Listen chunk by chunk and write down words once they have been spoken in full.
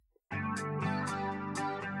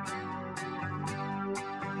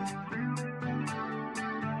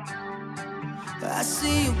I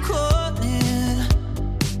see you calling.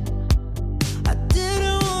 I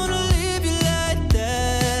didn't wanna leave you like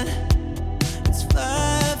that. It's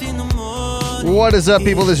 5 in the morning. What is up,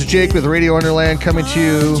 people? This is Jake with Radio Underland coming to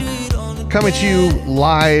you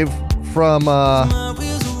live from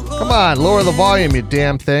come on, lower the volume, you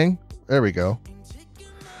damn thing. There we go.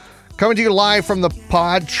 Coming to you live from the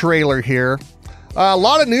pod trailer here. A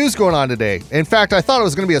lot of news going on today. In fact, I thought it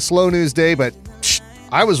was going to be a slow news day, but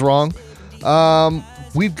I was wrong.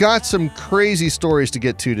 We've got some crazy stories to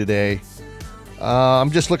get to today. I'm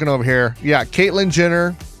just looking over here. Yeah, Caitlyn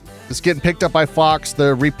Jenner is getting picked up by Fox.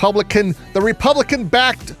 The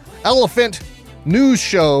Republican-backed Elephant News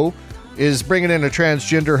Show is bringing in a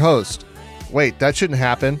transgender host. Wait, that shouldn't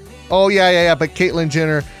happen. Oh, yeah, but Caitlyn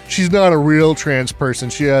Jenner, she's not a real trans person.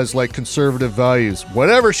 She has, like, conservative values.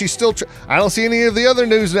 Whatever, she's still... I don't see any of the other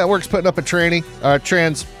news networks putting up a trans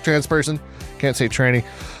person. Can't say tranny.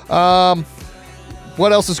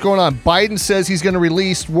 What else is going on? Biden says he's going to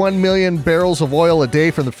release 1 million barrels of oil a day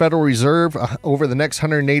from the Federal Reserve over the next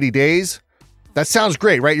 180 days. That sounds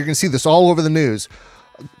great, right? You're going to see this all over the news.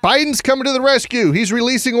 Biden's coming to the rescue. He's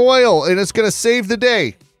releasing oil, and it's going to save the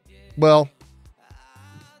day. Well...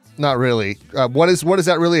 not really. What does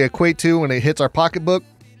that really equate to when it hits our pocketbook?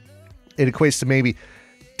 It equates to maybe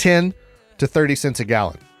 10 to 30 cents a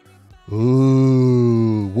gallon.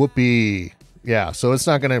 Ooh, whoopee. Yeah, so it's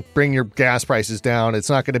not going to bring your gas prices down.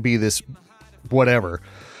 It's not going to be this whatever.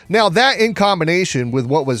 Now, that in combination with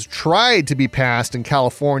what was tried to be passed in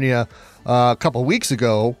California a couple weeks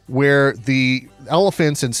ago, where the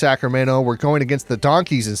elephants in Sacramento were going against the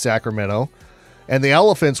donkeys in Sacramento, and the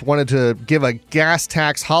elephants wanted to give a gas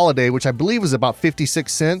tax holiday, which I believe was about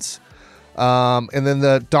 56 cents. And then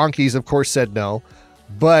the donkeys, of course, said no.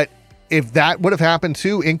 But if that would have happened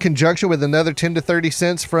too, in conjunction with another 10 to 30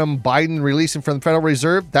 cents from Biden releasing from the Federal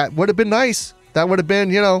Reserve, that would have been nice. That would have been,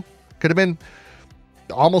 could have been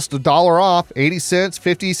almost $1 off, 80 cents,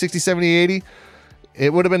 50, 60, 70, 80.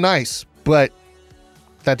 It would have been nice, but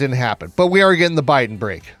that didn't happen. But we are getting the Biden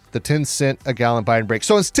break. The 10 cent a gallon Biden break.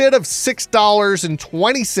 So instead of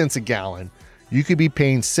 $6.20 a gallon, you could be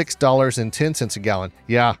paying $6.10 a gallon.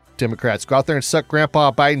 Yeah, Democrats, go out there and suck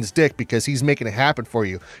Grandpa Biden's dick because he's making it happen for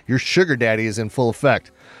you. Your sugar daddy is in full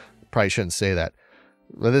effect. Probably shouldn't say that.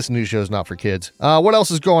 Well, this news show is not for kids. What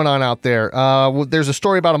else is going on out there? There's a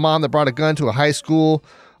story about a mom that brought a gun to a high school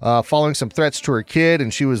following some threats to her kid,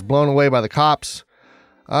 and she was blown away by the cops.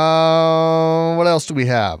 What else do we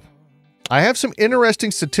have? I have some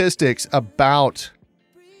interesting statistics about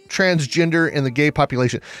transgender and the gay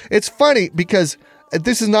population. It's funny because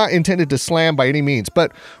this is not intended to slam by any means,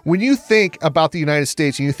 but when you think about the United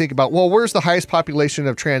States and you think about, well, where's the highest population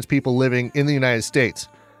of trans people living in the United States?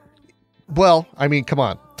 Well, I mean, come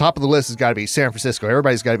on. Top of the list has got to be San Francisco.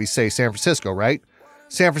 Everybody's got to say San Francisco, right?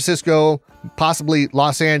 San Francisco, possibly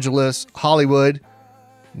Los Angeles, Hollywood.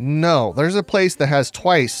 No, there's a place that has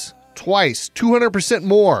twice, 200%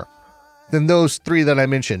 more than those three that I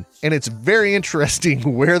mentioned. And it's very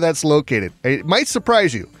interesting where that's located. It might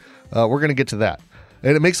surprise you. We're going to get to that.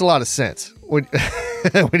 And it makes a lot of sense when,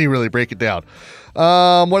 when you really break it down.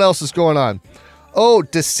 What else is going on? Oh,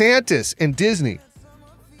 DeSantis and Disney.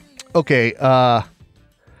 Okay.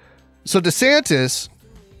 So DeSantis,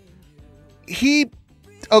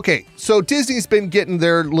 so Disney's been getting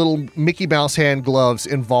their little Mickey Mouse hand gloves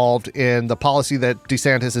involved in the policy that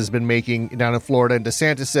DeSantis has been making down in Florida. And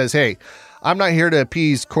DeSantis says, hey, I'm not here to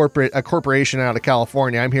appease a corporation out of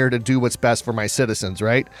California. I'm here to do what's best for my citizens,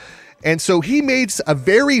 right? And so he made a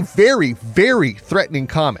very, very, very threatening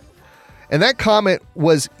comment. And that comment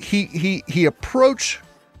was he approached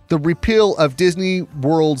the repeal of Disney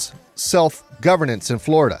World's self-governance in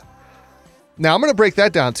Florida. Now, I'm going to break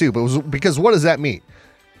that down too, because what does that mean?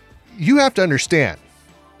 You have to understand,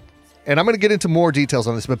 and I'm going to get into more details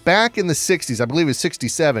on this, but back in the 60s, I believe it was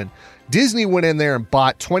 67, Disney went in there and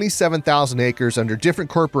bought 27,000 acres under different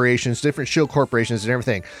corporations, different shield corporations and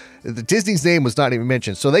everything. The Disney's name was not even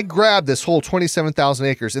mentioned. So they grabbed this whole 27,000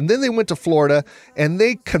 acres, and then they went to Florida, and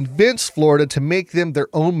they convinced Florida to make them their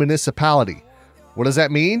own municipality. What does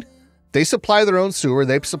that mean? They supply their own sewer,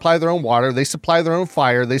 they supply their own water, they supply their own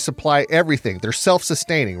fire, they supply everything. They're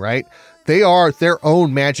self-sustaining, right? They are their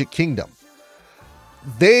own magic kingdom.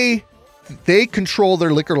 They control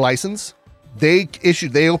their liquor license. They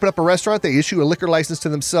open up a restaurant, they issue a liquor license to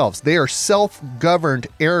themselves. They are self-governed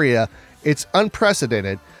area. It's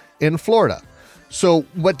unprecedented in Florida. So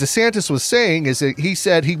what DeSantis was saying is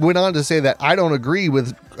that he went on to say that I don't agree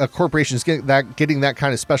with corporations getting that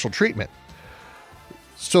kind of special treatment.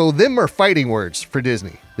 So them are fighting words for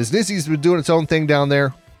Disney. Disney's been doing its own thing down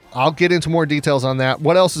there. I'll get into more details on that.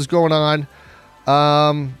 What else is going on?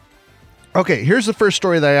 Okay, here's the first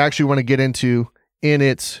story that I actually want to get into in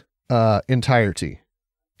its entirety.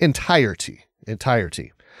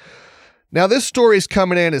 Now, this story is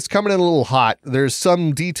coming in. It's coming in a little hot. There's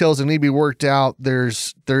some details that need to be worked out.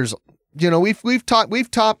 There's we've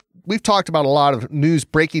talked about a lot of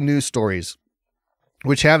breaking news stories,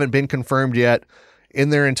 which haven't been confirmed yet in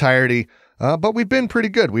their entirety. But we've been pretty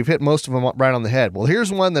good. We've hit most of them right on the head. Well,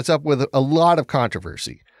 here's one that's up with a lot of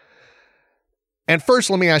controversy. And first,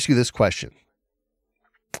 let me ask you this question.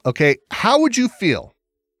 Okay, how would you feel?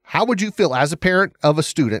 How would you feel as a parent of a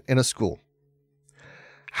student in a school?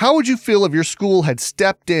 How would you feel if your school had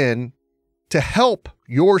stepped in to help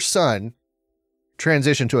your son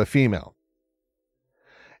transition to a female?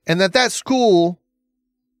 And that school,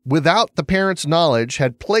 without the parent's knowledge,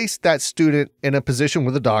 had placed that student in a position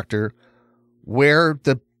with a doctor where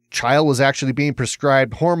the child was actually being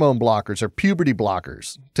prescribed hormone blockers or puberty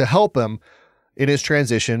blockers to help him in his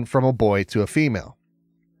transition from a boy to a female.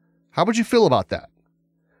 How would you feel about that?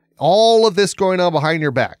 All of this going on behind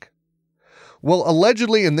your back. Well,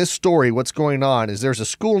 allegedly in this story, what's going on is there's a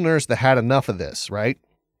school nurse that had enough of this, right?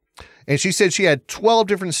 And she said she had 12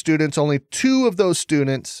 different students. Only 2 of those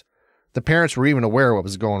students, the parents were even aware of what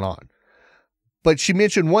was going on. But she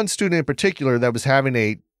mentioned one student in particular that was having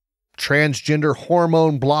a transgender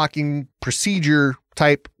hormone blocking procedure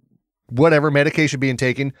type, whatever, medication being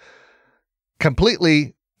taken,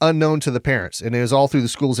 completely unknown to the parents. And it was all through the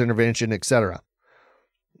school's intervention, etc.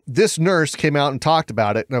 This nurse came out and talked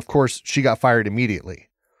about it. And of course, she got fired immediately.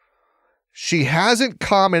 She hasn't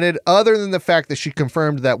commented other than the fact that she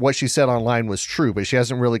confirmed that what she said online was true, but she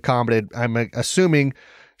hasn't really commented. I'm assuming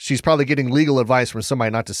she's probably getting legal advice from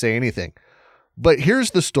somebody not to say anything. But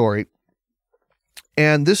here's the story.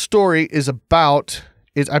 And this story is about,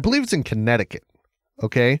 I believe it's in Connecticut.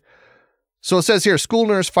 Okay. So it says here, school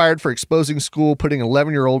nurse fired for exposing school, putting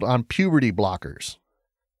 11-year-old on puberty blockers.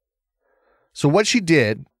 So what she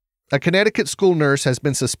did, a Connecticut school nurse has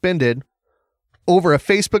been suspended over a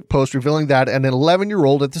Facebook post revealing that an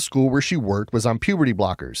 11-year-old at the school where she worked was on puberty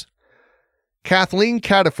blockers. Kathleen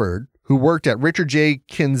Cataford, who worked at Richard J.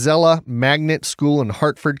 Kinsella Magnet School in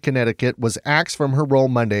Hartford, Connecticut, was axed from her role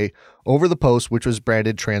Monday over the post, which was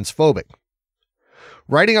branded transphobic.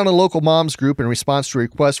 Writing on a local moms group in response to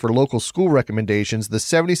requests for local school recommendations, the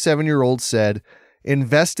 77-year-old said,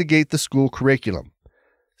 "Investigate the school curriculum.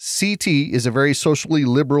 CT is a very socially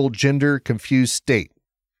liberal, gender-confused state,"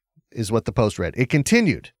 is what the post read. It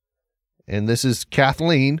continued, and this is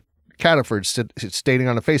Kathleen Cataford stating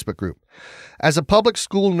on a Facebook group. "As a public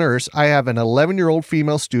school nurse, I have an 11-year-old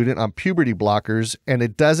female student on puberty blockers and a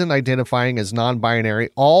dozen identifying as non-binary,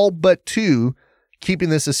 all but 2 keeping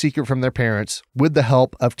this a secret from their parents with the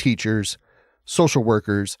help of teachers, social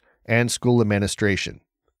workers, and school administration.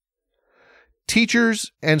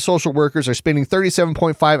 Teachers and social workers are spending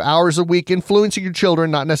 37.5 hours a week influencing your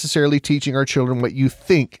children, not necessarily teaching our children what you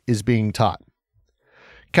think is being taught."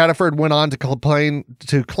 Cataford went on to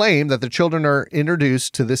claim that the children are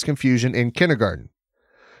introduced to this confusion in kindergarten.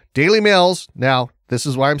 Daily Mail's, now, this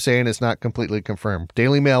is why I'm saying it's not completely confirmed.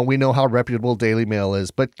 Daily Mail, we know how reputable Daily Mail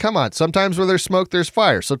is, but come on, sometimes where there's smoke, there's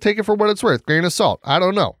fire. So take it for what it's worth, grain of salt. I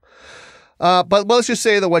don't know. But let's just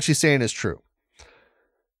say that what she's saying is true.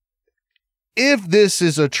 If this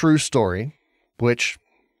is a true story, which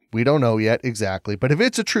we don't know yet exactly, but if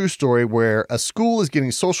it's a true story where a school is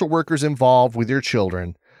getting social workers involved with your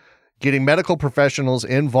children, getting medical professionals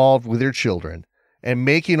involved with your children, and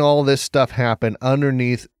making all this stuff happen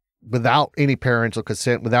underneath without any parental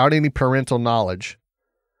consent, without any parental knowledge.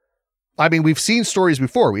 I mean, we've seen stories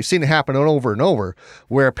before. We've seen it happen over and over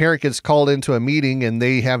where a parent gets called into a meeting and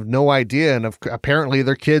they have no idea. And apparently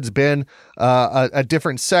their kid's been a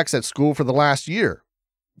different sex at school for the last year.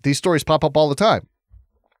 These stories pop up all the time.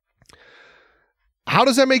 How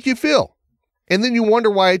does that make you feel? And then you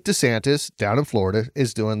wonder why DeSantis down in Florida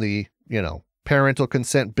is doing the, parental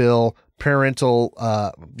consent bill, parental,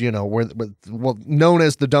 known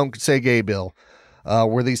as the Don't Say Gay bill,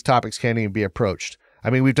 where these topics can't even be approached. I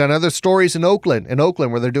mean, we've done other stories in Oakland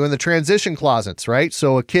where they're doing the transition closets, right?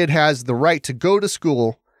 So a kid has the right to go to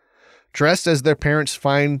school dressed as their parents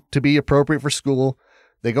find to be appropriate for school.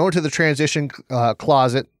 They go into the transition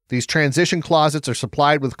closet. These transition closets are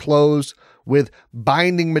supplied with clothes, with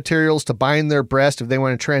binding materials to bind their breast if they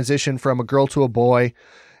want to transition from a girl to a boy.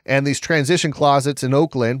 And these transition closets in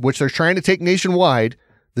Oakland, which they're trying to take nationwide,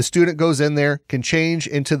 the student goes in there, can change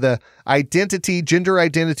into the gender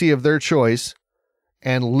identity of their choice,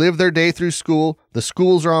 and live their day through school. The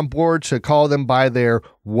schools are on board to call them by their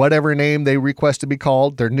whatever name they request to be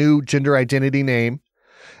called, their new gender identity name.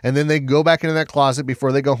 And then they go back into that closet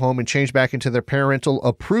before they go home and change back into their parental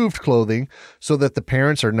approved clothing so that the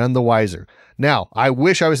parents are none the wiser. Now, I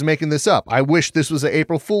wish I was making this up. I wish this was an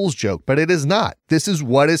April Fool's joke, but it is not. This is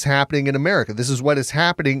what is happening in America. This is what is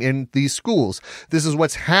happening in these schools. This is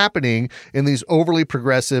what's happening in these overly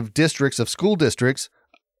progressive districts of school districts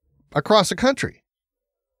across the country.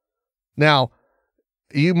 Now,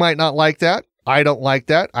 you might not like that. I don't like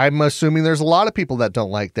that. I'm assuming there's a lot of people that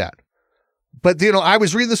don't like that. But, I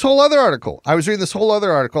was reading this whole other article.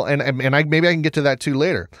 And maybe I can get to that too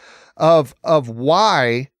later, of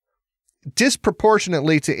why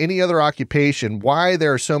disproportionately to any other occupation, why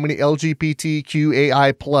there are so many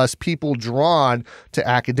LGBTQAI plus people drawn to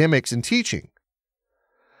academics and teaching.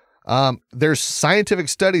 There's scientific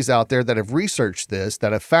studies out there that have researched this,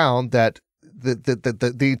 that have found that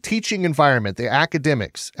the teaching environment, the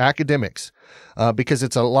academics, because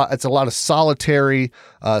it's a lot of solitary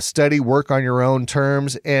study, work on your own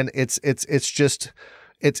terms, and it's a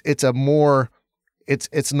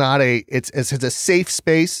safe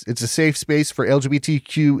space. It's a safe space for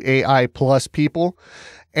LGBTQAI plus people,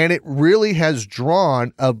 and it really has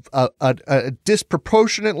drawn a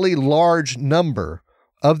disproportionately large number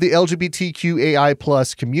of the LGBTQAI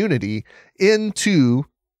plus community into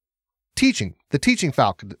teaching, the teaching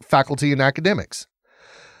faculty and academics.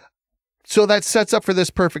 So that sets up for this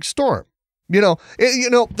perfect storm.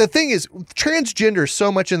 The thing is, transgender is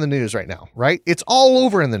so much in the news right now, right? It's all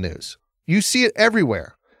over in the news. You see it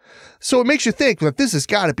everywhere. So it makes you think that this has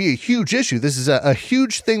got to be a huge issue. This is a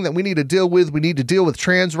huge thing that we need to deal with. We need to deal with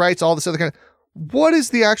trans rights, all this other kind of. What is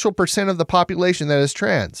the actual percent of the population that is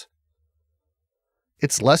trans?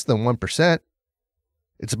 It's less than 1%.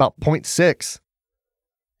 It's about 0.6.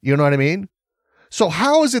 You know what I mean? So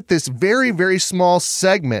how is it this very, very small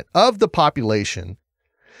segment of the population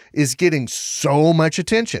is getting so much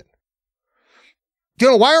attention?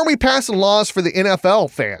 Why aren't we passing laws for the NFL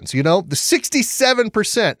fans? The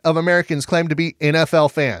 67% of Americans claim to be NFL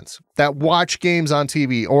fans that watch games on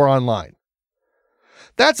TV or online.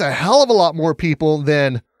 That's a hell of a lot more people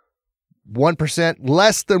than 1%,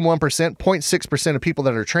 less than 1%, 0.6% of people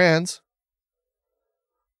that are trans.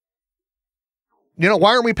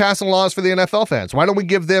 Why aren't we passing laws for the NFL fans? Why don't we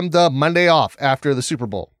give them the Monday off after the Super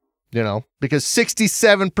Bowl? Because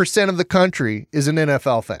 67% of the country is an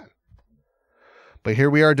NFL fan. But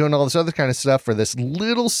here we are doing all this other kind of stuff for this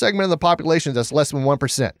little segment of the population that's less than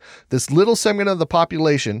 1%. This little segment of the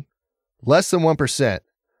population, less than 1%.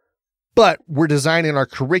 But we're designing our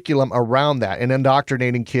curriculum around that and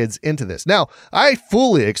indoctrinating kids into this. Now, I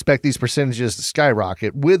fully expect these percentages to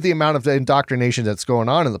skyrocket with the amount of indoctrination that's going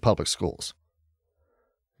on in the public schools.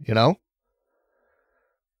 I don't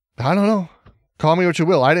know. Call me what you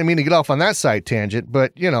will. I didn't mean to get off on that side tangent,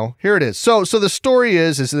 but here it is. So the story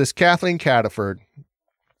is this Kathleen Cataford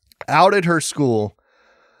outed her school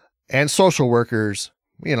and social workers.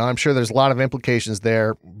 I'm sure there's a lot of implications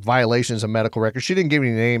there, violations of medical records. She didn't give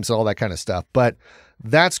any names, all that kind of stuff, but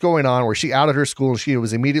that's going on where she outed her school and she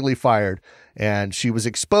was immediately fired, and she was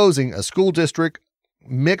exposing a school district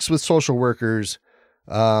mixed with social workers,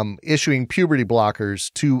 issuing puberty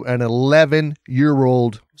blockers to an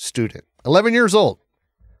 11-year-old student. 11 years old.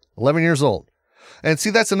 And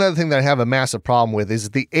see, that's another thing that I have a massive problem with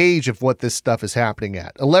is the age of what this stuff is happening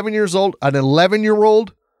at. 11 years old, an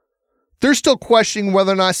 11-year-old, they're still questioning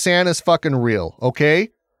whether or not Santa's fucking real, okay?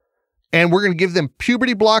 And we're going to give them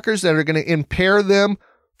puberty blockers that are going to impair them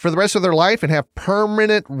for the rest of their life and have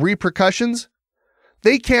permanent repercussions.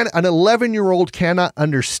 An 11-year-old cannot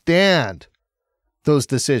understand those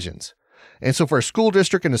decisions. And so for a school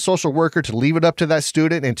district and a social worker to leave it up to that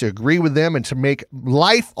student and to agree with them and to make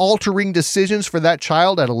life-altering decisions for that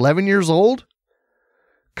child at 11 years old,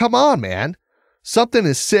 come on, man. Something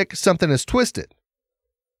is sick. Something is twisted.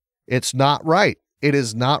 It's not right. It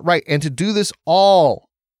is not right. And to do this all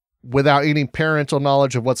without any parental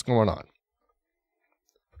knowledge of what's going on.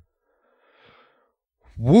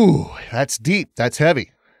 Woo, that's deep. That's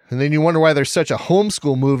heavy. And then you wonder why there's such a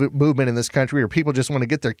homeschool movement in this country, where people just want to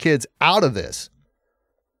get their kids out of this.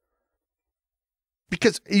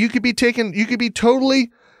 Because you could be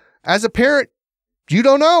totally, as a parent, you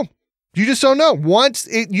don't know. You just don't know. Once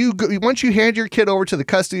you hand your kid over to the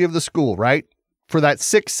custody of the school, right? For that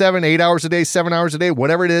 6, 7, 8 hours a day, 7 hours a day,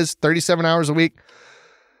 whatever it is, 37 hours a week,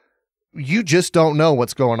 you just don't know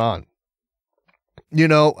what's going on.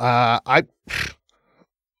 I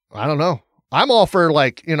don't know. I'm all for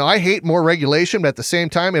I hate more regulation, but at the same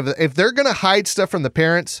time, if they're going to hide stuff from the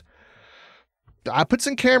parents, I put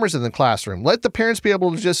some cameras in the classroom. Let the parents be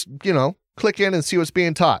able to just, click in and see what's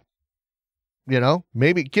being taught.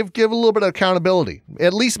 Maybe give a little bit of accountability.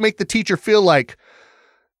 At least make the teacher feel like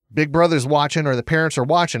Big Brother's watching or the parents are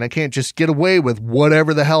watching. I can't just get away with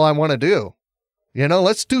whatever the hell I want to do.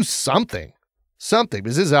 Let's do something. Something,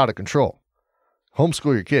 because this is out of control.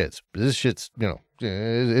 Homeschool your kids. This shit's,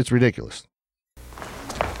 it's ridiculous.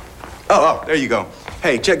 Oh, there you go.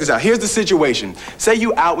 Hey, check this out. Here's the situation. Say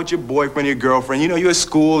you out with your boyfriend or your girlfriend. You're at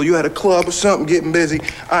school, you at a club or something, getting busy. All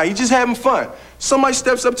right, you just having fun. Somebody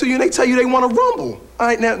steps up to you and they tell you they want to rumble. All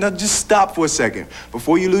right, now just stop for a second.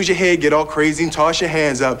 Before you lose your head, get all crazy and toss your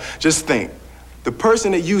hands up, just think. The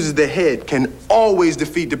person that uses their head can always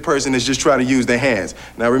defeat the person that's just trying to use their hands.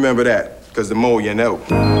 Now remember that, because the more you know.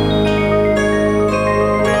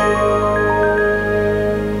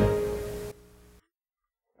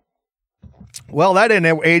 Well, that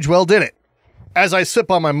didn't age well, did it? As I sip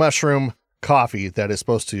on my mushroom coffee that is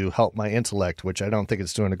supposed to help my intellect, which I don't think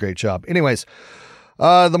it's doing a great job. Anyways,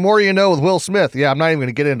 the more you know with Will Smith. Yeah, I'm not even going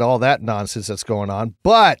to get into all that nonsense that's going on.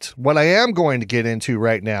 But what I am going to get into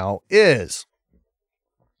right now is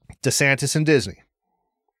DeSantis and Disney.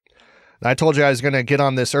 I told you I was going to get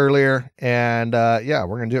on this earlier, and we're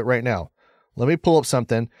going to do it right now. Let me pull up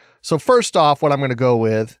something. So first off, what I'm going to go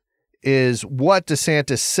with is what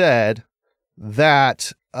DeSantis said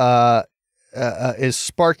that is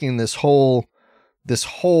sparking this whole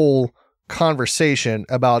conversation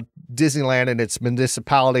about Disneyland and its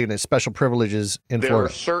municipality and its special privileges in Florida. There are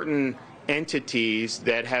certain entities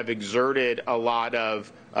that have exerted a lot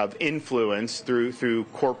of influence through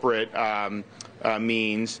corporate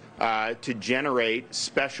means to generate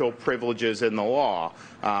special privileges in the law.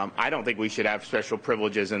 I don't think we should have special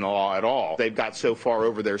privileges in the law at all. They've got so far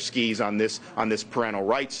over their skis on this parental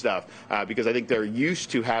rights stuff because I think they're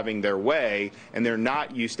used to having their way, and they're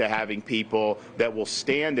not used to having people that will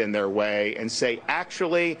stand in their way and say,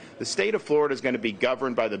 actually, the state of Florida is going to be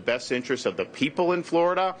governed by the best interests of the people in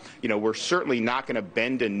Florida. We're certainly not going to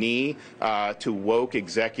bend a knee to woke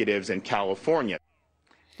executives in California.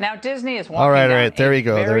 Now, Disney is walking all right. down There you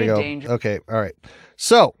go. Okay. All right.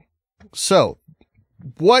 So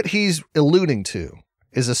what he's alluding to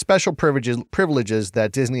is the special privileges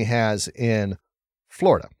that Disney has in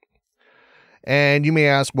Florida. And you may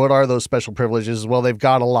ask, what are those special privileges? Well, they've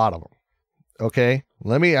got a lot of them. Okay.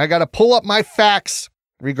 I got to pull up my facts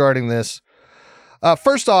regarding this.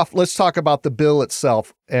 First off, let's talk about the bill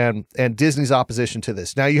itself and Disney's opposition to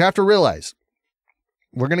this. Now, you have to realize,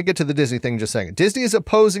 we're going to get to the Disney thing in just a second. Disney is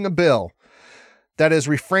opposing a bill that is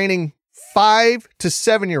refraining 5 to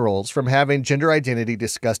 7-year-olds from having gender identity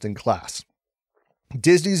discussed in class.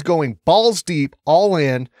 Disney's going balls deep, all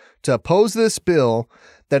in, to oppose this bill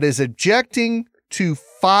that is objecting to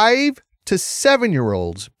 5 to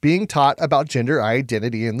 7-year-olds being taught about gender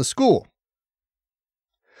identity in the school.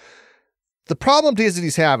 The problem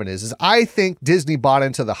Disney's having is I think Disney bought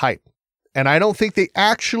into the hype. And I don't think they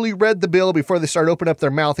actually read the bill before they start opening up their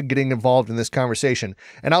mouth and getting involved in this conversation.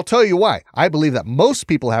 And I'll tell you why. I believe that most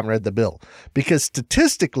people haven't read the bill because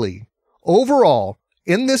statistically, overall,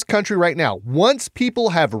 in this country right now, once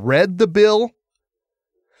people have read the bill,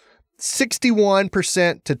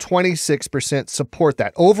 61% to 26% support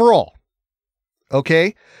that overall.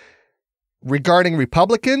 Okay? Regarding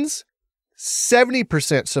Republicans,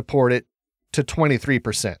 70% support it to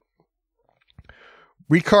 23%.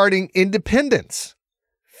 Regarding independents,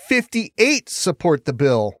 58% support the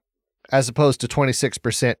bill as opposed to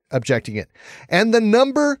 26% objecting it. And the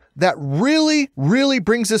number that really, really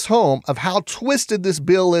brings us home of how twisted this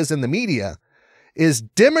bill is in the media is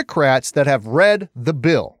Democrats that have read the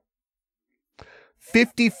bill.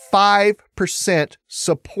 55%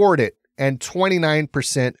 support it and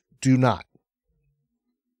 29% do not.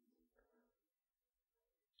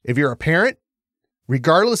 If you're a parent,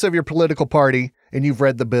 regardless of your political party, and you've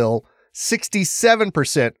read the bill,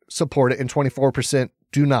 67% support it and 24%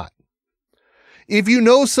 do not. If you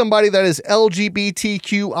know somebody that is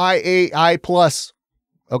LGBTQIAI+,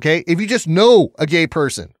 okay, if you just know a gay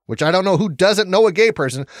person, which I don't know who doesn't know a gay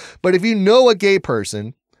person, but if you know a gay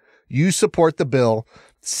person, you support the bill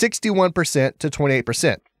 61% to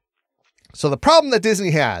 28%. So the problem that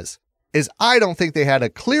Disney has is I don't think they had a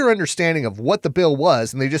clear understanding of what the bill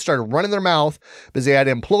was, and they just started running their mouth because they had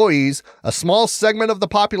employees, a small segment of the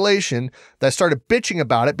population that started bitching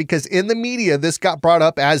about it because in the media, this got brought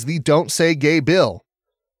up as the Don't Say Gay bill.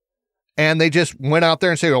 And they just went out there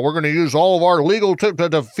and said, well, we're going to use all of our legal to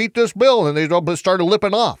defeat this bill. And they started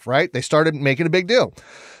lipping off, right? They started making a big deal.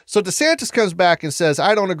 So DeSantis comes back and says,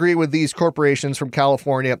 I don't agree with these corporations from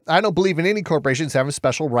California. I don't believe in any corporations having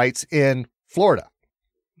special rights in Florida.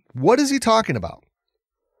 What is he talking about?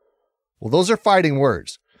 Well, those are fighting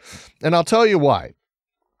words. And I'll tell you why.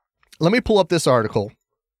 Let me pull up this article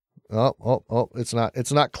It's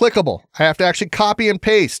not clickable. I have to actually copy and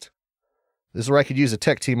paste. This is where I could use a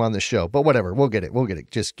tech team on this show, but whatever. We'll get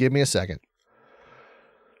it. Just give me a second.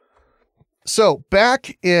 So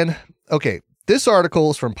this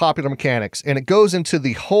article is from Popular Mechanics, and it goes into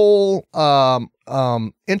the whole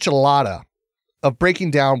enchilada of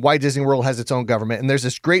breaking down why Disney World has its own government. And there's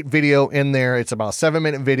this great video in there. It's about a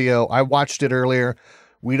 7-minute video. I watched it earlier.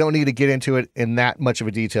 We don't need to get into it in that much of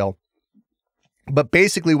a detail. But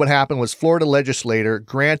basically what happened was Florida legislator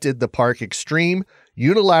granted the park extreme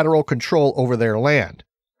unilateral control over their land.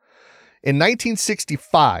 In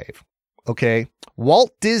 1965,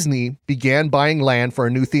 Walt Disney began buying land for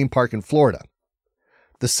a new theme park in Florida.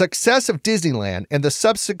 The success of Disneyland and the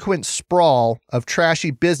subsequent sprawl of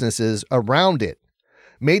trashy businesses around it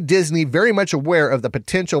made Disney very much aware of the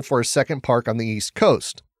potential for a second park on the East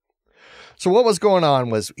Coast. So what was going on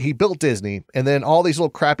was he built Disney, and then all these little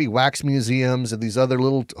crappy wax museums and these other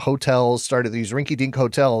little hotels these rinky-dink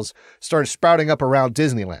hotels started sprouting up around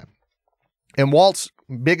Disneyland. And Walt's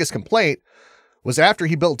biggest complaint was after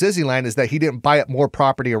he built Disneyland is that he didn't buy up more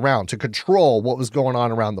property around to control what was going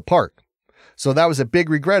on around the park. So that was a big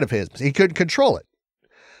regret of his. He couldn't control it.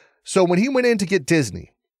 So when he went in to get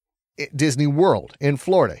Disney World in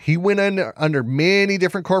Florida, he went under many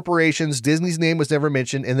different corporations. Disney's name was never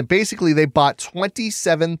mentioned. And then basically they bought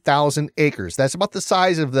 27,000 acres. That's about the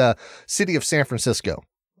size of the city of San Francisco.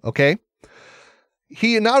 Okay.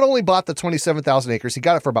 He not only bought the 27,000 acres, he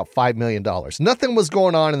got it for about $5 million. Nothing was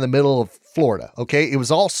going on in the middle of Florida. Okay. It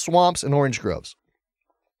was all swamps and orange groves.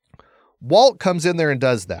 Walt comes in there and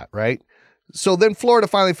does that, right? So then Florida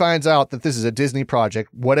finally finds out that this is a Disney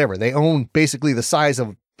project, whatever. They own basically the size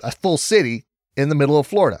of a full city in the middle of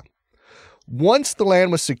Florida. Once the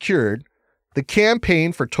land was secured, the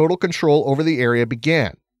campaign for total control over the area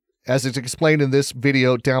began. As it's explained in this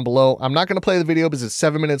video down below, I'm not going to play the video because it's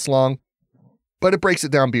 7 minutes long, but it breaks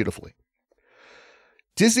it down beautifully.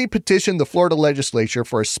 Disney petitioned the Florida legislature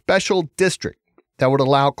for a special district that would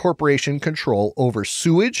allow corporation control over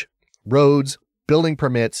sewage, roads, building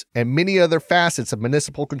permits, and many other facets of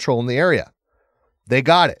municipal control in the area. They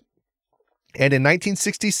got it. And in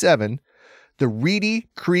 1967, the Reedy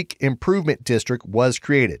Creek Improvement District was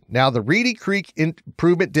created. Now, the Reedy Creek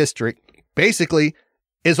Improvement District basically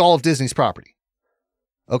is all of Disney's property.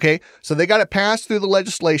 Okay, so they got it passed through the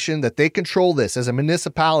legislation that they control this as a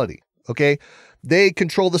municipality. Okay, they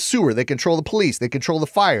control the sewer, they control the police, they control the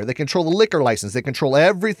fire, they control the liquor license, they control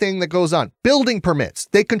everything that goes on. Building permits,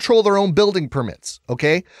 they control their own building permits.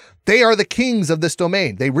 Okay, they are the kings of this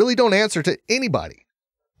domain. They really don't answer to anybody.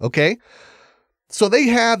 Okay. So they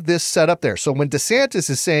have this set up there. So when DeSantis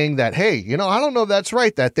is saying that, hey, I don't know if that's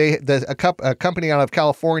right, that a company out of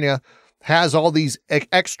California has all these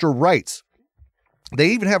extra rights. They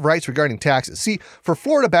even have rights regarding taxes. See, for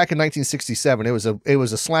Florida back in 1967, it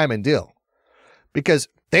was a slamming deal because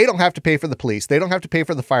they don't have to pay for the police. They don't have to pay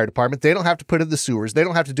for the fire department. They don't have to put in the sewers. They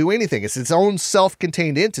don't have to do anything. It's its own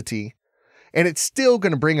self-contained entity, and it's still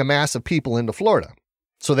going to bring a mass of people into Florida.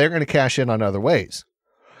 So they're going to cash in on other ways.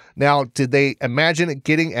 Now, did they imagine it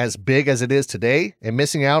getting as big as it is today and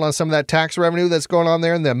missing out on some of that tax revenue that's going on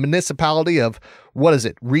there in the municipality of,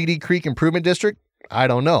 Reedy Creek Improvement District? I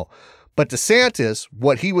don't know. But DeSantis,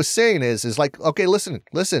 what he was saying is like, okay, listen,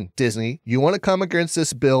 Disney, you want to come against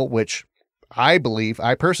this bill, which I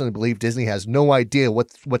personally believe Disney has no idea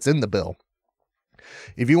what's in the bill.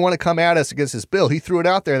 If you want to come at us against this bill, he threw it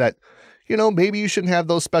out there that, maybe you shouldn't have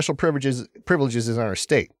those special privileges in our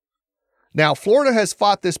state. Now, Florida has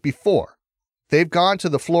fought this before. They've gone to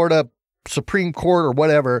the Florida Supreme Court or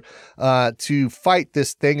whatever to fight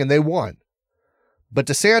this thing, and they won. But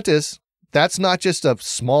DeSantis, that's not just a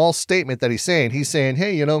small statement that he's saying. He's saying,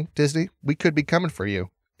 hey, Disney, we could be coming for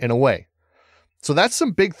you in a way. So that's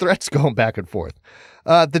some big threats going back and forth.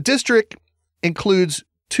 The district includes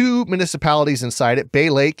 2 municipalities inside it, Bay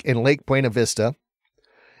Lake and Lake Buena Vista.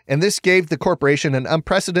 And this gave the corporation an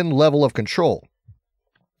unprecedented level of control.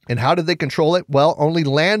 And how did they control it? Well, only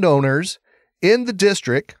landowners in the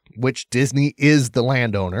district, which Disney is the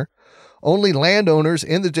landowner, only landowners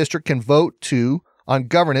in the district can vote on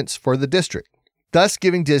governance for the district, thus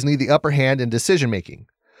giving Disney the upper hand in decision-making.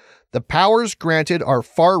 The powers granted are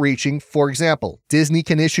far-reaching. For example, Disney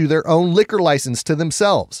can issue their own liquor license to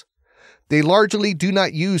themselves. They largely do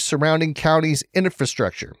not use surrounding counties'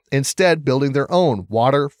 infrastructure, instead building their own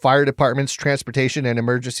water, fire departments, transportation, and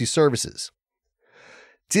emergency services.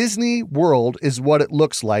 Disney World is what it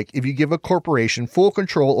looks like if you give a corporation full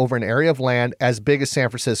control over an area of land as big as San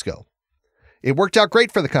Francisco. It worked out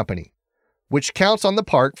great for the company, which counts on the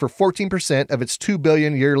park for 14% of its $2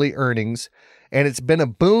 billion yearly earnings, and it's been a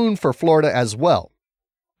boon for Florida as well.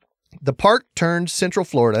 The park turned Central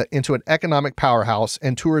Florida into an economic powerhouse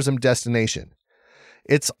and tourism destination.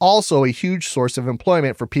 It's also a huge source of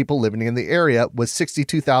employment for people living in the area, with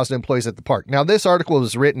 62,000 employees at the park. Now, this article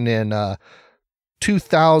was written in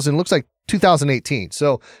 2018.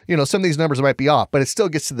 So, some of these numbers might be off, but it still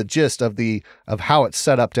gets to the gist of how it's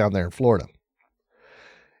set up down there in Florida.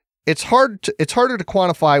 It's harder to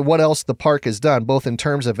quantify what else the park has done, both in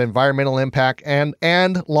terms of environmental impact and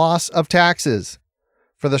loss of taxes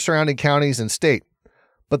for the surrounding counties and state.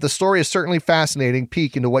 But the story is certainly fascinating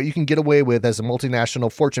peek into what you can get away with as a multinational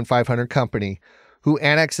Fortune 500 company who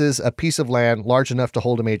annexes a piece of land large enough to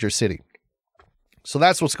hold a major city. So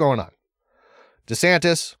that's what's going on.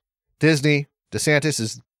 DeSantis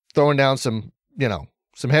is throwing down some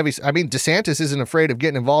heavy. I mean, DeSantis isn't afraid of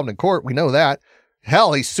getting involved in court. We know that.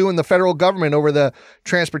 Hell, he's suing the federal government over the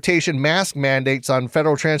transportation mask mandates on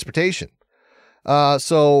federal transportation. Let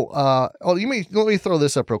me throw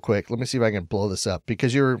this up real quick. Let me see if I can blow this up,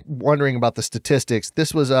 because you're wondering about the statistics.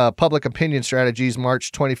 This was Public Opinion Strategies,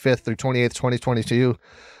 March 25th through 28th, 2022.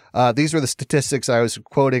 These were the statistics I was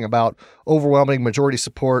quoting about overwhelming majority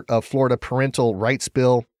support of Florida parental rights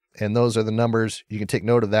bill. And those are the numbers. You can take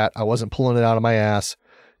note of that. I wasn't pulling it out of my ass.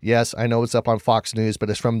 Yes, I know it's up on Fox News, but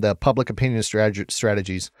it's from the Public Opinion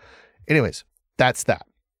Strategies. Anyways, that's that.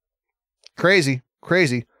 Crazy.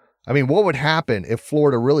 I mean, what would happen if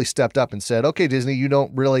Florida really stepped up and said, okay, Disney, you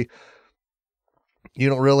don't have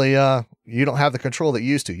the control that you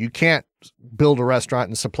used to. You can't build a restaurant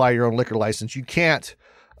and supply your own liquor license. You can't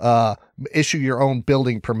issue your own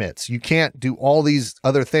building permits. You can't do all these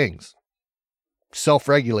other things.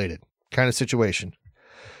 Self-regulated kind of situation.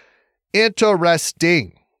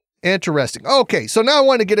 Interesting. Okay, so now I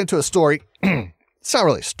want to get into a story. It's not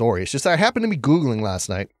really a story. It's just I happened to be Googling last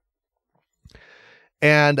night.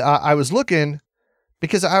 And I was looking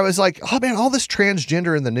because I was like, oh man, all this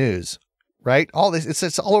transgender in the news, right? All this,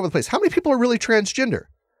 it's all over the place. How many people are really transgender?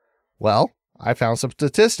 Well, I found some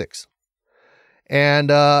statistics, and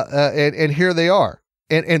here they are.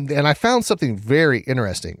 And I found something very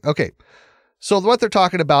interesting. Okay. So what they're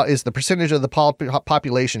talking about is the percentage of the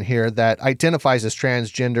population here that identifies as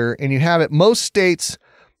transgender. And you have it, most states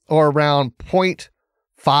are around 0.5,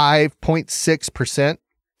 0.6%.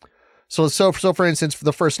 So for instance, for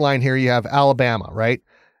the first line here, you have Alabama, right?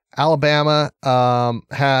 Alabama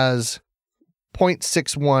has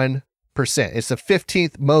 0.61%. It's the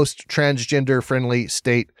 15th most transgender friendly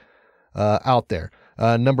state out there.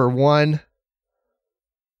 Number one.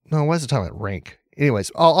 No, why is it talking about rank?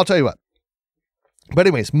 Anyways, I'll tell you what. But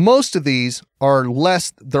anyways, most of these are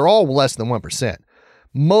they're all less than 1%.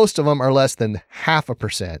 Most of them are less than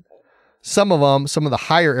 0.5%. Some of the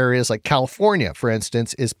higher areas like California, for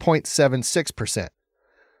instance, is 0.76%.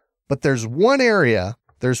 But there's one area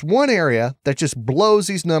that just blows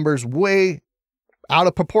these numbers way out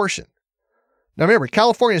of proportion. Now remember,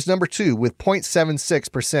 California is number 2 with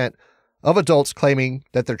 0.76% of adults claiming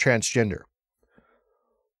that they're transgender.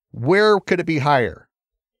 Where could it be higher?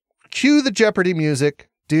 Cue the Jeopardy music.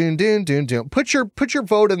 Dun, dun, dun, dun. Put your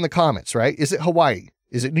vote in the comments, right? Is it Hawaii?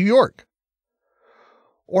 Is it New York?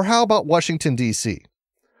 Or how about Washington, D.C.?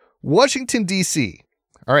 Washington, D.C.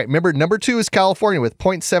 All right, remember, number 2 is California with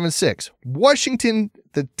 0.76. Washington,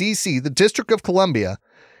 the D.C., the District of Columbia,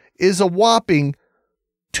 is a whopping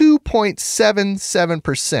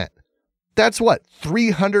 2.77%. That's what,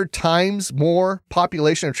 300 times more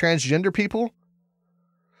population of transgender people?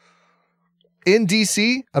 In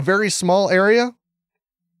D.C., a very small area,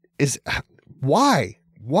 why?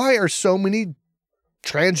 Why are so many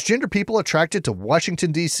transgender people attracted to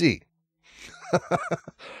Washington, D.C.?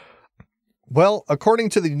 Well, according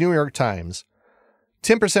to the New York Times,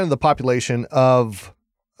 10% of the population of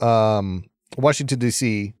Washington,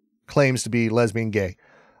 D.C. claims to be lesbian gay,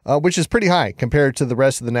 which is pretty high compared to the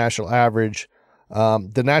rest of the national average.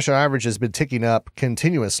 The national average has been ticking up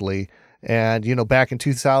continuously. And, back in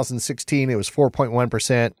 2016, it was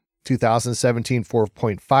 4.1%, 2017,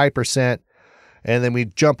 4.5%. And then we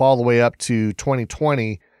jump all the way up to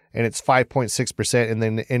 2020 and it's 5.6%. And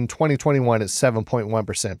then in 2021, it's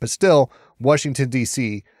 7.1%. But still, Washington,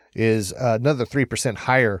 D.C. is another 3%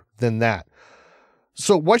 higher than that.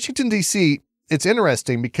 So Washington, D.C., it's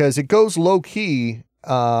interesting because it goes low key.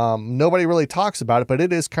 Nobody really talks about it, but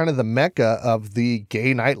it is kind of the mecca of the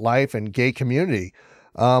gay nightlife and gay community.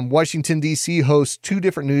 Washington, D.C. hosts 2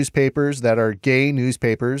 different newspapers that are gay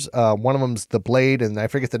newspapers. One of them's The Blade, and I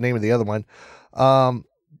forget the name of the other one.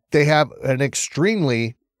 They have an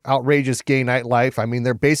extremely outrageous gay nightlife. I mean,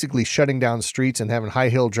 they're basically shutting down streets and having high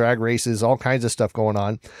heel drag races, all kinds of stuff going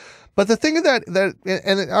on. But the thing of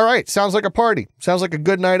and all right, sounds like a party. Sounds like a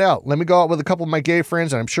good night out. Let me go out with a couple of my gay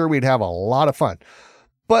friends, and I'm sure we'd have a lot of fun.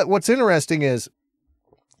 But what's interesting is,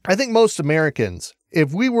 I think most Americans,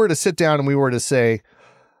 if we were to sit down and we were to say,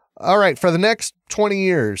 all right, for the next 20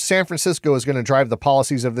 years, San Francisco is going to drive the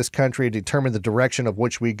policies of this country and determine the direction of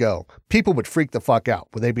which we go, people would freak the fuck out.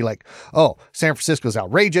 Would they be like, oh, San Francisco's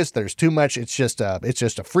outrageous. There's too much. It's just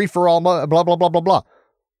a free-for-all, blah, blah, blah, blah, blah.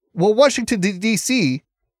 Well, Washington, D.C.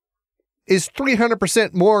 is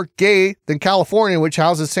 300% more gay than California, which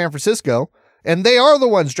houses San Francisco, and they are the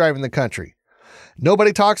ones driving the country.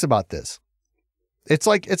 Nobody talks about this. It's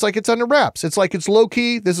like it's under wraps. It's like it's low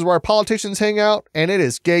key. This is where our politicians hang out, and it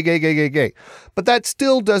is gay, gay, gay, gay, gay. But that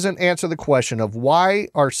still doesn't answer the question of why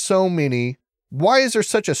is there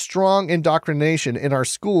such a strong indoctrination in our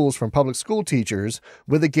schools from public school teachers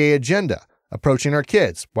with a gay agenda approaching our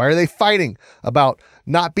kids? Why are they fighting about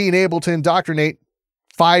not being able to indoctrinate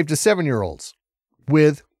 5 to 7-year-olds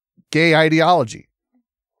with gay ideology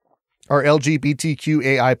or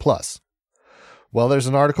LGBTQAI+? Well, there's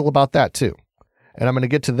an article about that too. And I'm going to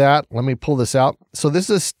get to that. Let me pull this out. So this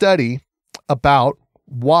is a study about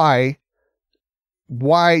why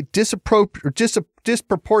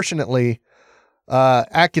disproportionately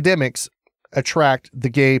academics attract the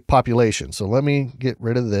gay population. So let me get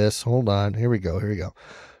rid of this. Hold on. Here we go.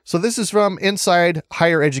 So this is from Inside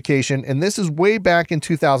Higher Education, and this is way back in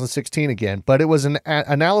 2016 again, but it was an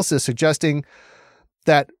analysis suggesting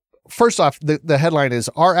that, first off, the headline is,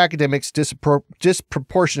 are academics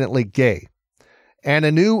disproportionately gay? And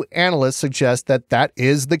a new analyst suggests that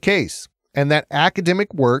is the case, and that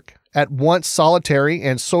academic work, at once solitary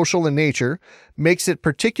and social in nature, makes it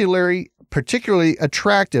particularly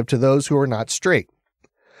attractive to those who are not straight.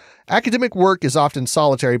 Academic work is often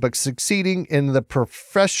solitary, but succeeding in the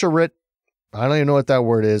professorate, I don't even know what that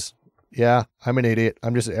word is. Yeah, I'm an idiot.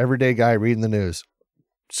 I'm just an everyday guy reading the news.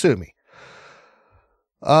 Sue me.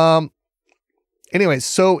 Anyways,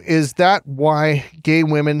 so is that why gay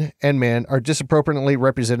women and men are disproportionately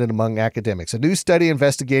represented among academics? A new study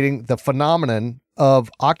investigating the phenomenon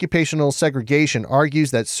of occupational segregation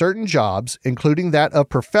argues that certain jobs, including that of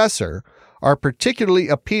professor, are particularly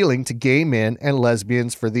appealing to gay men and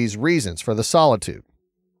lesbians for these reasons, for the solitude.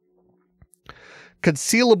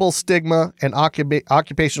 Concealable stigma and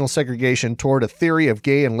occupational segregation toward a theory of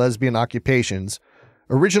gay and lesbian occupations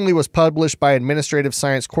originally was published by Administrative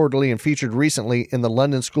Science Quarterly and featured recently in the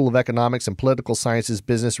London School of Economics and Political Sciences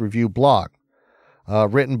Business Review blog,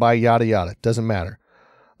 written by yada yada. Doesn't matter.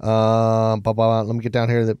 Let me get down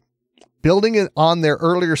here. Building it on their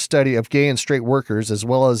earlier study of gay and straight workers, as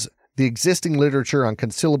well as the existing literature on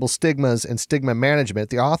concealable stigmas and stigma management,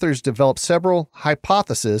 the authors developed several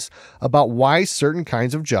hypotheses about why certain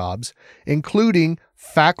kinds of jobs, including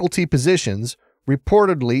faculty positions,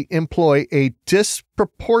 reportedly employ a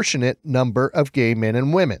disproportionate number of gay men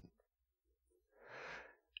and women.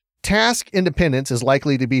 Task independence is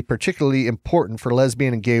likely to be particularly important for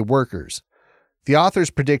lesbian and gay workers. The authors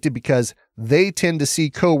predicted because they tend to see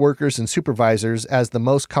co-workers and supervisors as the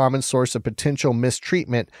most common source of potential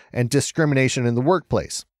mistreatment and discrimination in the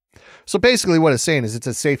workplace. So basically what it's saying is it's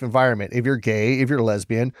a safe environment. If you're gay, if you're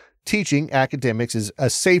lesbian, teaching academics is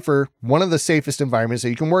one of the safest environments that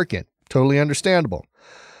you can work in. Totally understandable.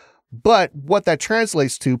 But what that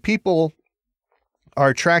translates to, people are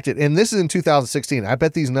attracted, and this is in 2016. I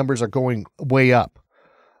bet these numbers are going way up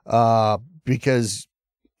because,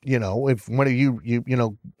 if one of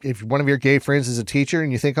if one of your gay friends is a teacher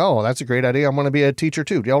and you think, oh, that's a great idea, I want to be a teacher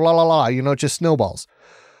too. It just snowballs.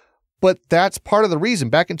 But that's part of the reason.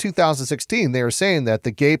 Back in 2016, they were saying that the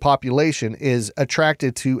gay population is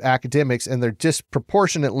attracted to academics and they're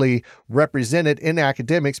disproportionately represented in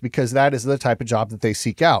academics because that is the type of job that they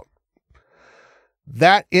seek out.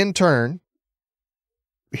 That in turn,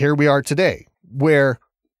 here we are today, where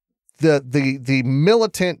the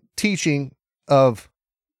militant teaching of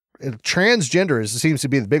transgender seems to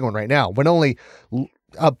be the big one right now, when only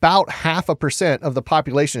about 0.5% of the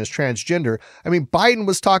population is transgender. I mean, Biden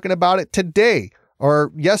was talking about it today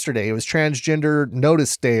or yesterday. It was Transgender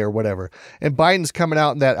Notice Day or whatever. And Biden's coming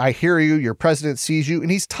out and that, I hear you, your president sees you.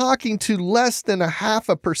 And he's talking to less than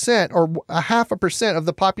 0.5% or 0.5% of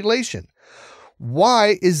the population.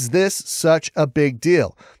 Why is this such a big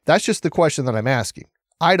deal? That's just the question that I'm asking.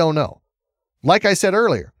 I don't know. Like I said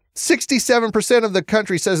earlier, 67% of the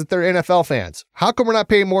country says that they're NFL fans. How come we're not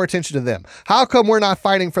paying more attention to them? How come we're not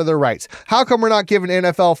fighting for their rights? How come we're not giving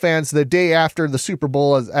NFL fans the day after the Super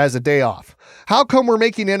Bowl as a day off? How come we're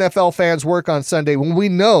making NFL fans work on Sunday when we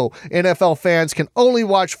know NFL fans can only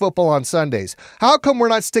watch football on Sundays? How come we're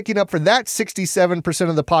not sticking up for that 67%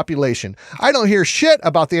 of the population? I don't hear shit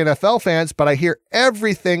about the NFL fans, but I hear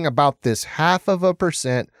everything about this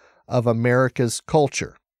 0.5% of America's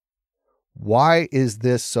culture. Why is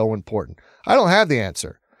this so important? I don't have the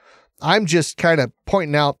answer. I'm just kind of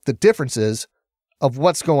pointing out the differences of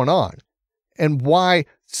what's going on and why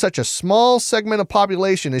such a small segment of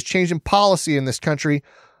population is changing policy in this country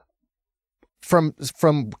from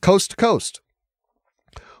coast to coast.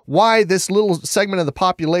 Why this little segment of the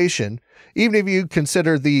population, even if you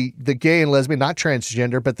consider the gay and lesbian, not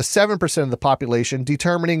transgender, but the 7% of the population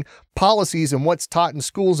determining policies and what's taught in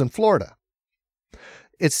schools in Florida.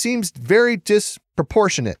 It seems very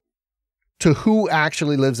disproportionate to who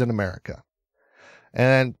actually lives in America.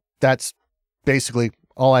 And that's basically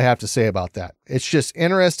all I have to say about that. It's just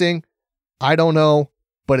interesting. I don't know,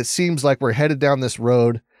 but it seems like we're headed down this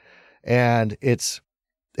road, and it's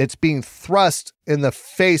being thrust in the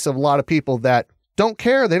face of a lot of people that don't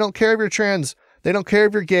care. They don't care if you're trans. They don't care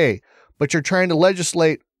if you're gay, but you're trying to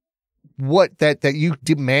legislate what that you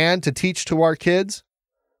demand to teach to our kids.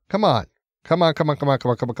 Come on. Come on.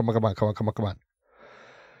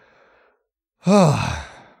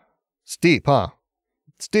 It's deep, huh?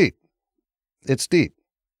 It's deep. It's deep.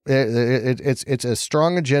 It's a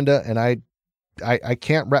strong agenda, and I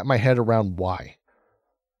can't wrap my head around why.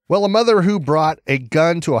 Well, a mother who brought a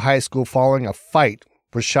gun to a high school following a fight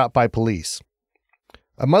was shot by police.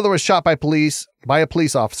 A mother was shot by a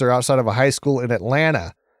police officer outside of a high school in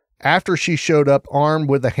Atlanta after she showed up armed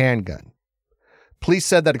with a handgun. Police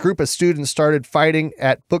said that a group of students started fighting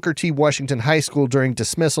at Booker T. Washington High School during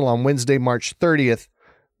dismissal on Wednesday, March 30th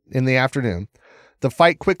in the afternoon. The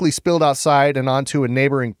fight quickly spilled outside and onto a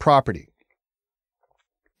neighboring property.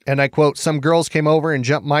 And I quote, "Some girls came over and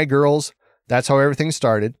jumped my girls. That's how everything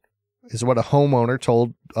started," is what a homeowner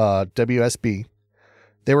told WSB.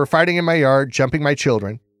 "They were fighting in my yard, jumping my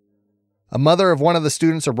children." A mother of one of the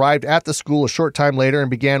students arrived at the school a short time later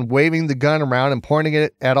and began waving the gun around and pointing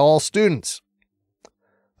it at all students.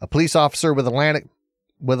 A police officer with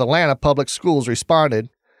Atlanta Public Schools responded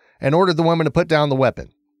and ordered the woman to put down the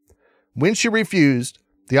weapon. When she refused,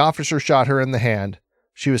 the officer shot her in the hand.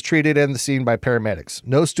 She was treated in the scene by paramedics.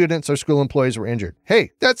 No students or school employees were injured.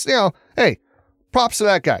 Hey, props to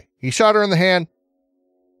that guy. He shot her in the hand,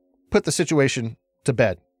 put the situation to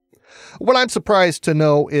bed. What I'm surprised to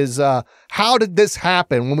know is how did this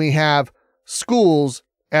happen when we have schools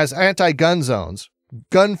as anti-gun zones,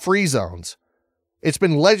 gun-free zones? It's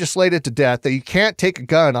been legislated to death that you can't take a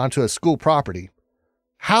gun onto a school property.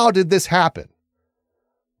 How did this happen?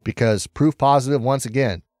 Because proof positive, once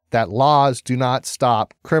again, that laws do not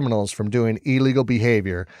stop criminals from doing illegal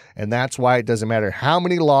behavior. And that's why it doesn't matter how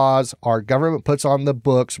many laws our government puts on the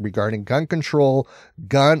books regarding gun control,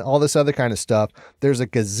 all this other kind of stuff. There's a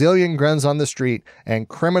gazillion guns on the street, and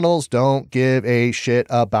criminals don't give a shit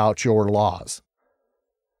about your laws.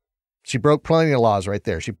 She broke plenty of laws right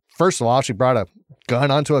there. First of all, she brought a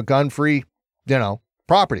gun onto a gun-free,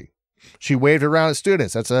 property. She waved it around at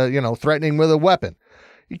students. That's threatening with a weapon.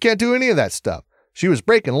 You can't do any of that stuff. She was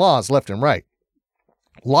breaking laws left and right.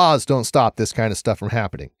 Laws don't stop this kind of stuff from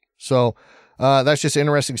happening. So that's just an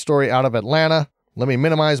interesting story out of Atlanta. Let me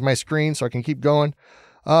minimize my screen so I can keep going.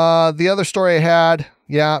 The other story I had,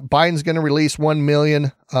 Biden's going to release 1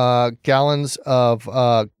 million gallons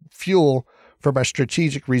of fuel from our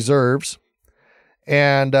strategic reserves.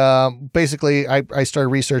 And basically, I started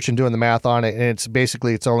researching, doing the math on it, and it's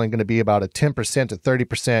only going to be about a 10% to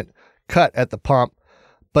 30% cut at the pump.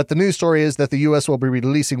 But the news story is that the U.S. will be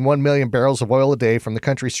releasing 1 million barrels of oil a day from the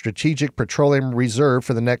country's strategic petroleum reserve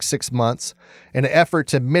for the next 6 months in an effort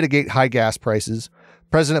to mitigate high gas prices.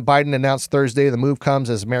 President Biden announced Thursday the move comes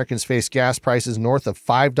as Americans face gas prices north of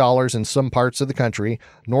 $5 in some parts of the country,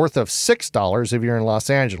 north of $6 if you're in Los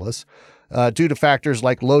Angeles, due to factors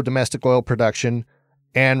like low domestic oil production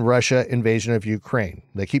and Russia invasion of Ukraine.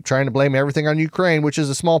 They keep trying to blame everything on Ukraine, which is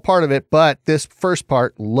a small part of it, but this first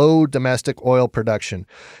part, low domestic oil production.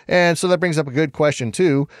 And so that brings up a good question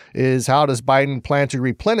too, is how does Biden plan to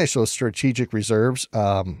replenish those strategic reserves?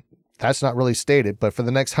 That's not really stated, but for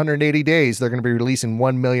the next 180 days, they're going to be releasing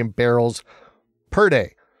 1 million barrels per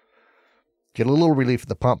day. Get a little relief at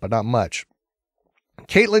the pump, but not much.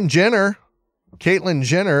 Caitlyn Jenner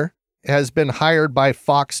has been hired by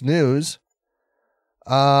Fox News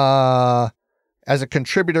as a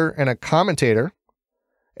contributor and a commentator.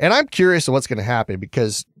 And I'm curious of what's going to happen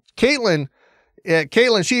because Caitlyn,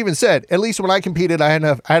 she even said, at least when I competed, I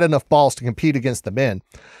had enough balls to compete against the men.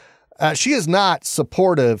 She is not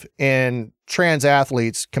supportive in trans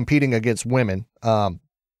athletes competing against women.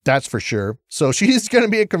 That's for sure. So she's going to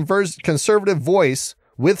be a conservative voice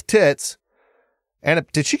with tits. And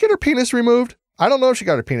did she get her penis removed? I don't know if she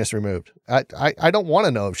got her penis removed. I don't want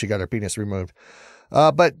to know if she got her penis removed.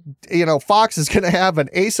 But, Fox is going to have an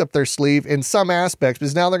ace up their sleeve in some aspects,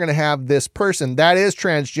 because now they're going to have this person that is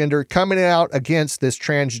transgender coming out against this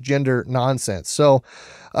transgender nonsense. So,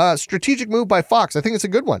 strategic move by Fox. I think it's a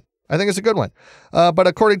good one. But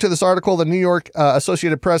according to this article, the New York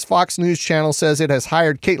Associated Press Fox News Channel says it has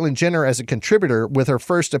hired Caitlyn Jenner as a contributor, with her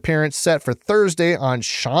first appearance set for Thursday on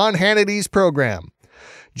Sean Hannity's program.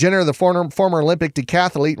 Jenner, the former Olympic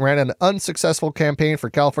decathlete, ran an unsuccessful campaign for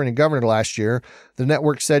California governor last year. The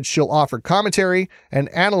network said she'll offer commentary and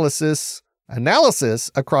analysis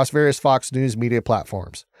across various Fox News media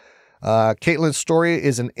platforms. Caitlyn's story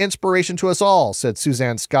is an inspiration to us all, said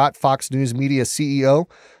Suzanne Scott, Fox News Media CEO.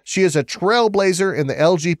 She is a trailblazer in the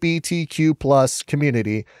LGBTQ plus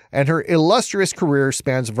community, and her illustrious career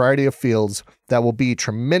spans a variety of fields that will be a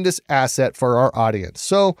tremendous asset for our audience.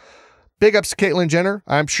 So, big ups to Caitlyn Jenner.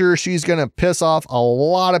 I'm sure she's going to piss off a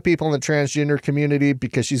lot of people in the transgender community,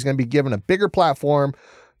 because she's going to be given a bigger platform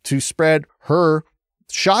to spread her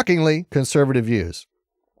shockingly conservative views.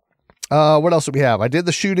 What else do we have? I did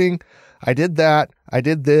the shooting. I did that. I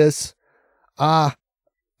did this. I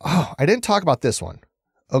didn't talk about this one.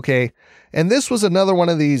 Okay. And this was another one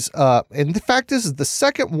of these. In fact, this is the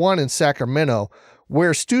second one in Sacramento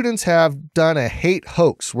where students have done a hate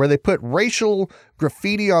hoax, where they put racial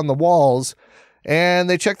graffiti on the walls and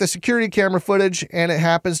they check the security camera footage, and it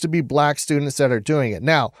happens to be black students that are doing it.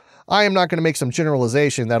 Now, I am not going to make some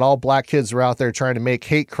generalization that all black kids are out there trying to make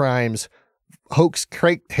hate crimes,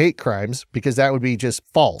 hate crimes, because that would be just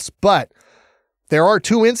false. But there are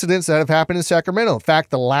 2 incidents that have happened in Sacramento. In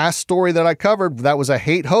fact, the last story that I covered, that was a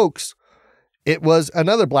hate hoax. It was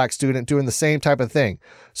another black student doing the same type of thing.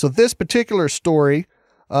 So this particular story,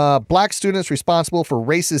 black students responsible for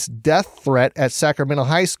racist death threat at Sacramento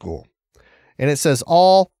High School. And it says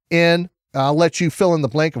all in, I'll let you fill in the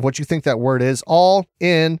blank of what you think that word is. All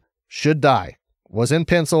in should die was in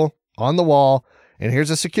pencil on the wall. And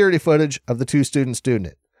here's a security footage of the 2 students doing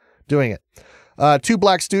it. 2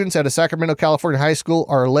 black students at a Sacramento, California high school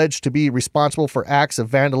are alleged to be responsible for acts of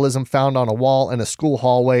vandalism found on a wall in a school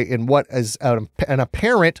hallway in what is an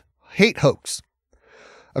apparent hate hoax.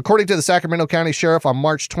 According to the Sacramento County Sheriff, on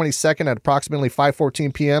March 22nd at approximately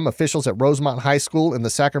 5:14 p.m., officials at Rosemont High School in the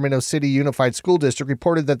Sacramento City Unified School District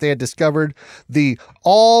reported that they had discovered the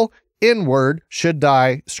all N-word should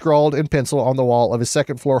die scrawled in pencil on the wall of a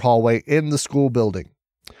second-floor hallway in the school building.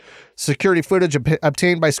 Security footage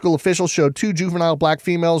obtained by school officials showed 2 juvenile black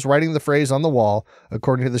females writing the phrase on the wall,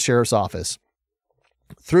 according to the sheriff's office.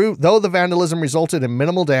 Though the vandalism resulted in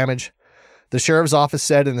minimal damage, the sheriff's office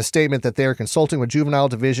said in a statement that they are consulting with juvenile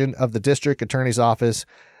division of the district attorney's office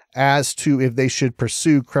as to if they should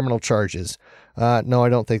pursue criminal charges. No, I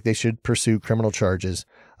don't think they should pursue criminal charges.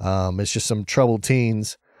 It's just some troubled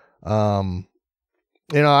teens. I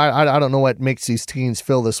don't know what makes these teens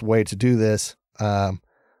feel this way to do this.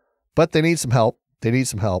 But they need some help.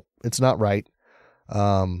 It's not right.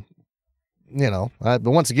 But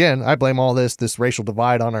once again, I blame all this racial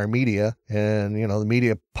divide on our media, and, the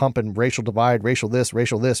media pumping racial divide, racial this,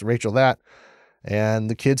 racial that. And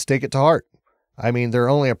the kids take it to heart. I mean, they're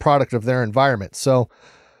only a product of their environment. So,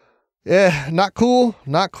 not cool.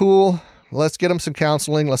 Let's get them some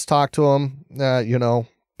counseling. Let's talk to them,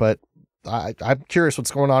 but I'm curious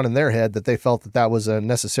what's going on in their head that they felt that was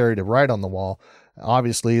necessary to write on the wall.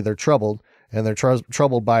 Obviously, they're troubled, and they're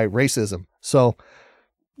troubled by racism. So,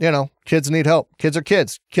 kids need help. Kids are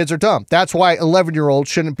kids. Kids are dumb. That's why 11-year-olds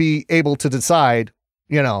shouldn't be able to decide,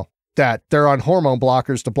 that they're on hormone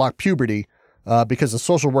blockers to block puberty because the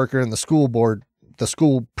social worker and the school board, the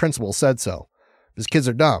school principal said so. Because kids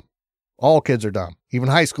are dumb. All kids are dumb. Even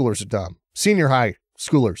high schoolers are dumb. Senior high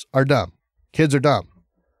schoolers are dumb. Kids are dumb.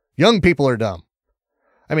 Young people are dumb.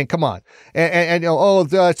 I mean, come on. And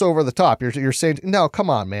that's over the top. You're saying, no, come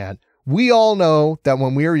on, man. We all know that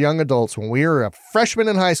when we were young adults, when we were a freshman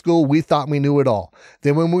in high school, we thought we knew it all.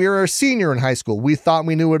 Then when we were a senior in high school, we thought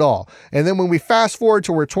we knew it all. And then when we fast forward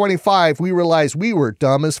to we're 25, we realize we were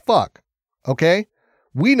dumb as fuck. Okay?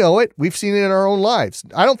 We know it. We've seen it in our own lives.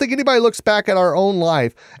 I don't think anybody looks back at our own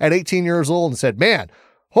life at 18 years old and said, man,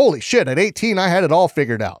 holy shit, at 18, I had it all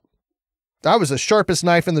figured out. I was the sharpest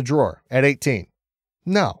knife in the drawer at 18.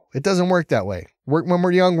 No, it doesn't work that way. When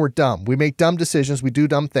we're young, we're dumb. We make dumb decisions. We do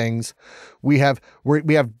dumb things. We have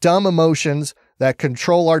dumb emotions that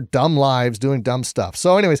control our dumb lives doing dumb stuff.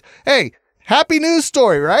 So anyways, hey, happy news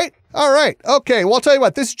story, right? All right. Okay. Well, I'll tell you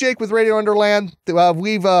what, this is Jake with Radio Underland.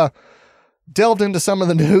 We've delved into some of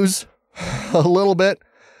the news a little bit.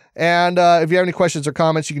 And if you have any questions or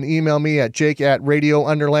comments, you can email me at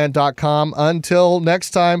jake@radiounderland.com. Until next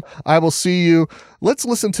time, I will see you. Let's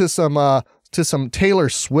listen to some Taylor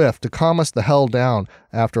Swift to calm us the hell down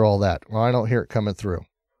after all that. Well, I don't hear it coming through.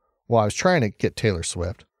 Well, I was trying to get Taylor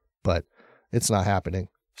Swift, but it's not happening.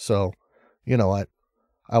 So, you know what?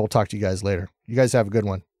 I will talk to you guys later. You guys have a good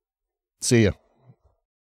one. See you.